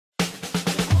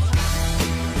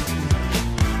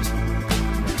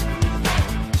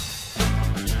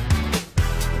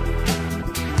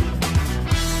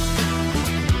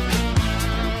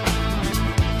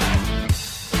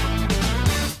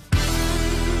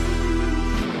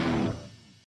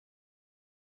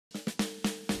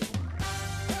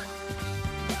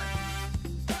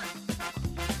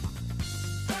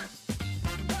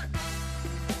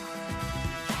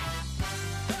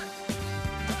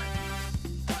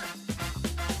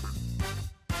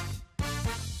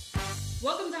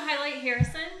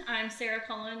Harrison. I'm Sarah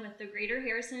Cullen with the Greater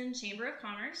Harrison Chamber of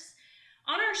Commerce.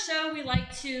 On our show, we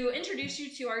like to introduce you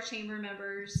to our chamber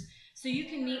members so you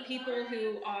can meet people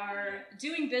who are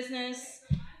doing business,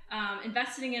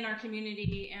 investing in our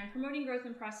community, and promoting growth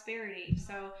and prosperity.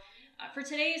 So for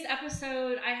today's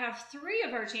episode, I have 3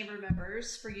 of our chamber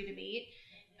members for you to meet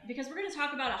because we're going to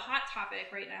talk about a hot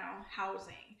topic right now,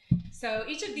 housing. So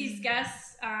each of these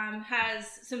guests has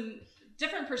some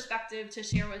different perspective to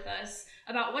share with us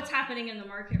about what's happening in the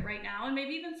market right now and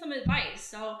maybe even some advice.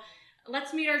 So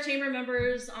let's meet our chamber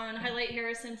members on Highlight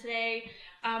Harrison today.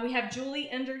 We have Julie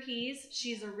Inderhees.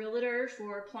 She's a realtor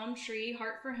for Plum Tree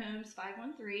Hartford Homes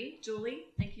 513. Julie,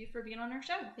 thank you for being on our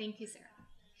show. Thank you, Sarah.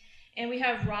 And we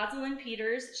have Rosalind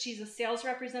Peters. She's a sales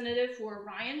representative for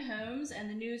Ryan Homes and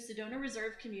the new Sedona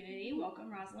Reserve community.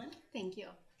 Welcome, Rosalind. Thank you.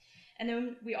 And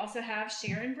then we also have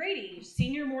Sharon Brady,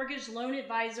 Senior Mortgage Loan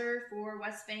Advisor for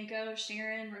WesBanco.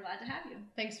 Sharon, we're glad to have you.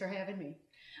 Thanks for having me.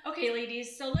 Okay,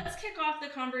 ladies, so let's kick off the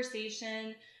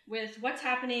conversation with what's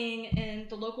happening in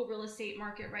the local real estate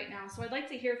market right now. So I'd like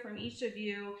to hear from each of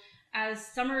you as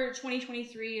summer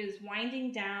 2023 is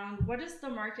winding down. What does the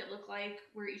market look like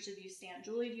where each of you stand?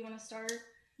 Julie, do you want to start?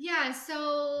 Yeah,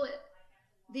 so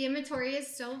the inventory is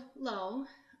still low,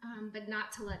 but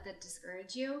not to let that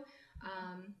discourage you.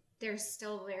 There's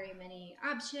still very many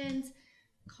options.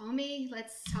 Call me,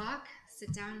 let's talk,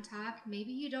 sit down and talk.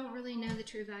 Maybe you don't really know the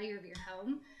true value of your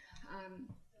home.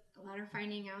 A lot are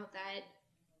finding out that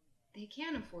they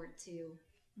can't afford to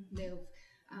move.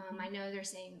 I know they're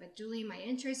saying, but Julie, my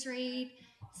interest rate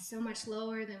is so much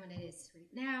lower than what it is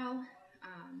right now.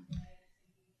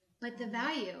 But the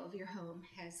value of your home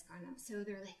has gone up. So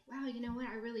they're like, wow, you know what?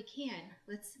 I really can.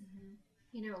 Let's,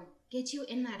 get you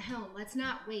in that home. Let's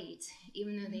not wait.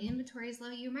 Even though the inventory is low,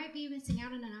 you might be missing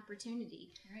out on an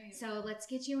opportunity. Right. So let's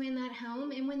get you in that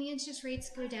home. And when the interest rates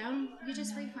go down, you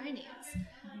just refinance.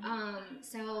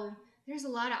 So there's a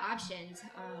lot of options.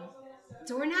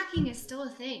 Door knocking is still a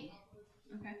thing.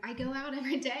 Okay. I go out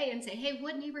every day and say, hey,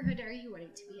 what neighborhood are you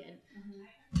wanting to be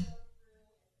in?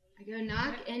 I go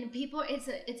knock, and people,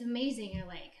 it's amazing. They're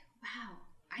like, wow,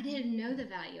 I didn't know the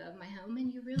value of my home,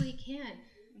 and you really can.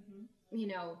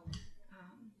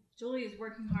 Julie is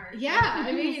working hard. Yeah,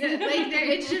 I mean,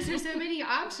 it's just there's so many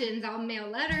options. I'll mail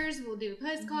letters, we'll do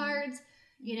postcards,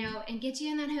 and get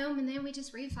you in that home, and then we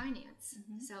just refinance.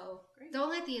 So great. Don't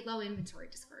let the low inventory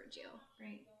discourage you.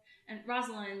 Great. And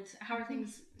Rosalind, how are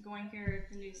things going here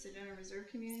at the new Sedona Reserve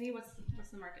community? What's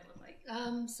the market look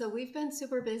like? So we've been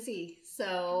super busy.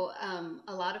 So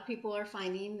a lot of people are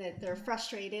finding that they're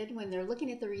frustrated when they're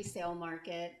looking at the resale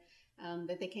market,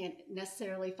 that they can't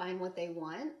necessarily find what they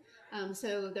want.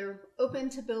 So they're open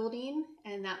to building,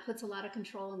 and that puts a lot of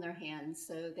control in their hands.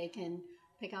 So they can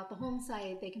pick out the home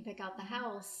site, they can pick out the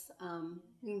house,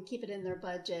 you can keep it in their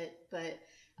budget, but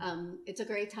it's a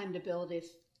great time to build if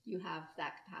you have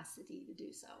that capacity to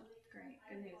do so. Great,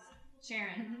 good news.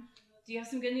 Sharon, do you have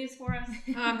some good news for us?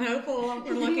 I'm hopeful.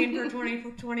 We're looking for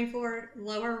 2024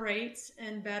 lower rates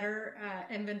and better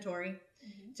inventory.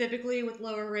 Typically with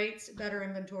lower rates, better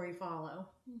inventory follow.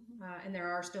 And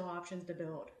there are still options to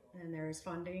build, and there is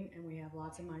funding, and we have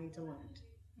lots of money to lend.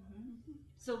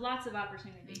 So lots of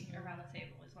opportunity around the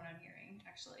table is what I'm hearing,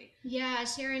 actually. Yeah,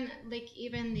 Sharon, like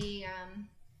even the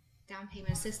down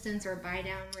payment assistance or buy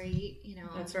down rate,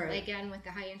 That's right. Again, with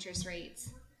the high interest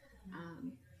rates.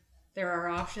 There are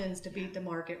options to beat the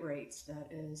market rates, that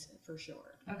is for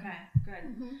sure. Okay,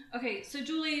 good. Okay, so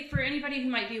Julie, for anybody who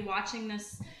might be watching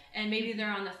this and maybe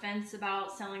they're on the fence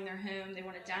about selling their home, they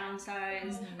want to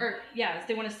downsize,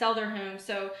 they want to sell their home.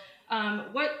 So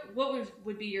what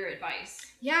would be your advice?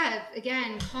 Yeah,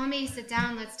 again, call me, sit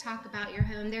down, let's talk about your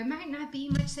home. There might not be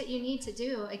much that you need to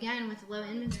do. Again, with low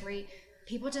inventory,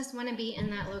 people just want to be in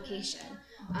that location.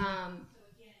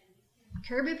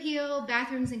 Curb appeal,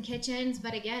 bathrooms and kitchens,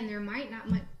 but again, there might not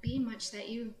be much that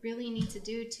you really need to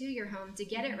do to your home to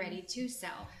get it ready to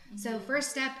sell. So first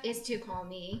step is to call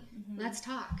me. Let's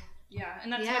talk. Yeah,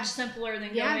 and that's much simpler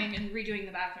than going and redoing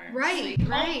the bathroom. Right, So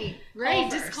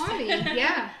right. Just call me.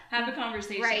 Yeah. Have a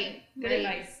conversation. Right. Good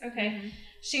advice. Okay.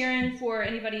 Sharon, for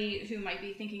anybody who might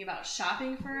be thinking about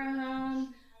shopping for a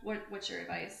home, what's your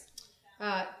advice?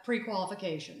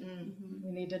 Pre-qualification.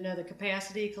 We need to know the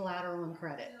capacity, collateral, and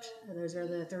credit. Those are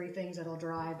the 3 things that'll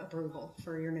drive approval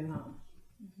for your new home.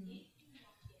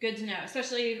 Good to know,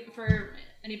 especially for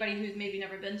anybody who's maybe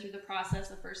never been through the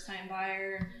process, a first-time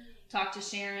buyer. Talk to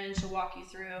Sharon. She'll walk you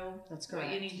through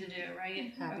what you need to do,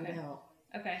 right? Happy to help.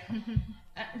 Okay.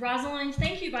 Rosalind,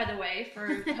 thank you, by the way,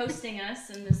 for hosting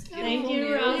us in this beautiful Thank you,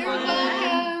 new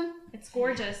Rosalind. It's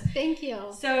gorgeous. Thank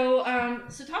you. So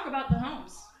talk about the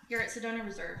homes. here at Sedona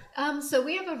Reserve? So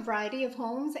we have a variety of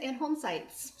homes and home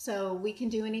sites. So we can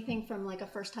do anything from like a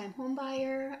first-time home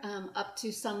buyer up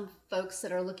to some folks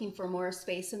that are looking for more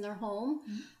space in their home.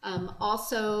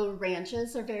 Also,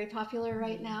 ranches are very popular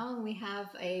right now, and we have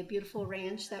a beautiful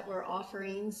ranch that we're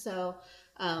offering. So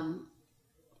a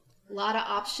lot of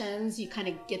options. You kind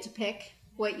of get to pick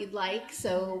what you'd like.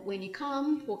 So when you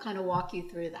come, we'll kind of walk you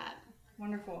through that.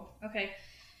 Wonderful. Okay.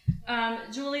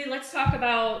 Julie, let's talk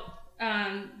about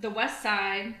the west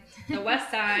side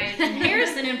and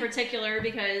Harrison in particular,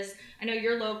 because I know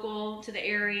you're local to the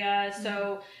area.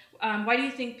 So why do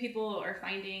you think people are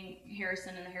finding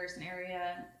Harrison and the Harrison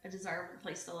area a desirable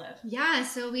place to live? Yeah,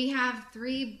 so we have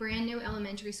 3 brand new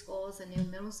elementary schools, a new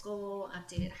middle school,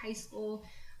 updated high school,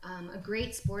 a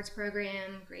great sports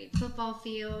program, great football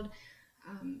field.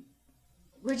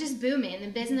 We're just booming. The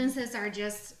businesses are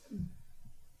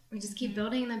we just keep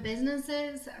building the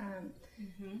businesses.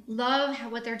 Love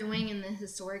what they're doing in the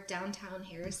historic downtown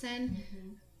Harrison.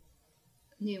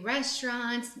 New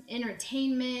restaurants,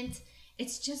 entertainment.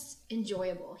 It's just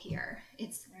enjoyable here.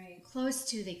 It's close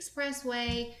to the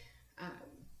expressway.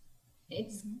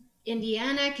 It's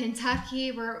Indiana,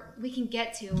 Kentucky, where we can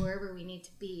get to wherever we need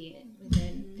to be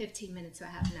within 15 minutes to a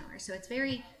half an hour. So it's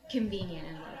very convenient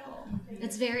and local.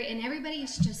 It's and everybody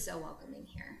is just so welcoming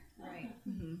here. Right.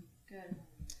 Good.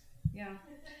 Yeah.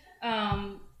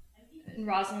 And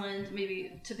Rosalind,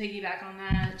 maybe to piggyback on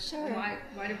that, Sure.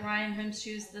 Why did Ryan Homes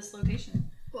choose this location?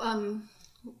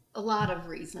 A lot of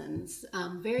reasons.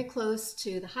 Very close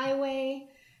to the highway,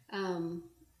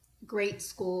 great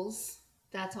schools.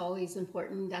 That's always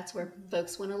important. That's where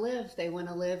folks want to live. They want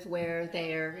to live where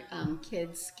their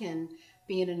kids can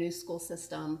be in a new school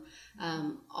system.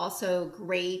 Also,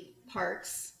 great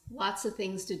parks. Lots of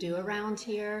things to do around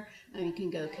here. You can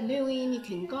go canoeing. You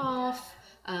can golf.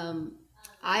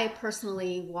 I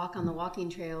personally walk on the walking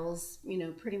trails,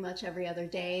 pretty much every other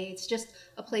day. It's just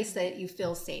a place that you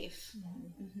feel safe.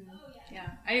 Yeah,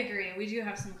 I agree. We do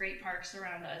have some great parks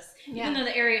around us. Even though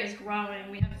the area is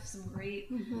growing, we have some great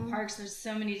parks. There's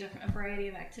so many different, a variety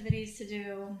of activities to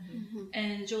do.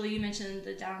 And Julie, you mentioned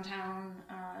the downtown,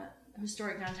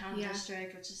 historic downtown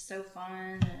district, which is so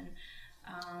fun. And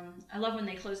I love when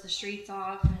they close the streets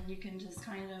off and you can just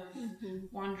kind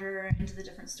of wander into the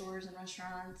different stores and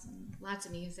restaurants. And lots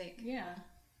of music. Yeah.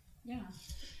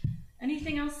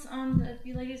 Anything else that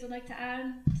you ladies would like to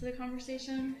add to the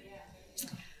conversation?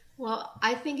 Well,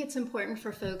 I think it's important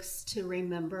for folks to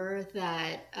remember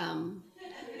that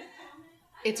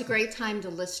it's a great time to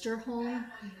list your home.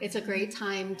 It's a great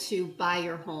time to buy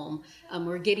your home.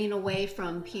 We're getting away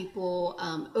from people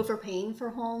overpaying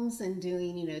for homes and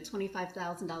doing,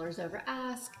 $25,000 over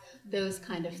ask, those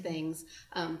kind of things.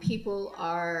 People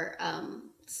are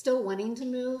still wanting to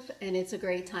move, and it's a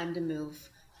great time to move.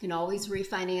 You can always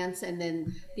refinance, and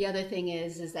then the other thing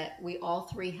is that we all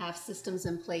 3 have systems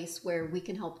in place where we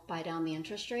can help buy down the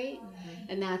interest rate,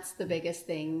 and that's the biggest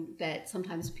thing that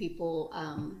sometimes people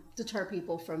deter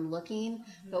people from looking,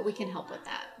 but we can help with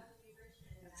that.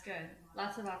 That's good.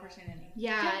 Lots of opportunity.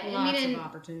 Yeah, lots of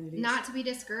opportunities. Not to be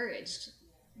discouraged.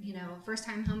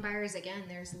 First-time home buyers, again,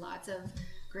 there's lots of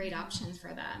great options for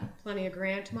them. Plenty of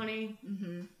grant money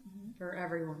for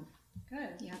everyone.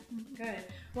 Good. Yeah. Good.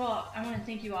 Well, I want to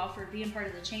thank you all for being part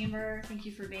of the chamber. Thank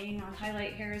you for being on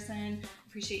Highlight Harrison.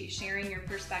 Appreciate you sharing your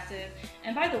perspective.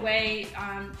 And by the way,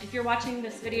 if you're watching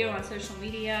this video on social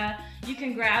media, you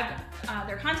can grab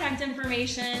their contact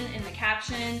information in the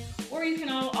caption, or you can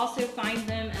also find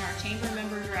them in our chamber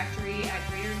member directory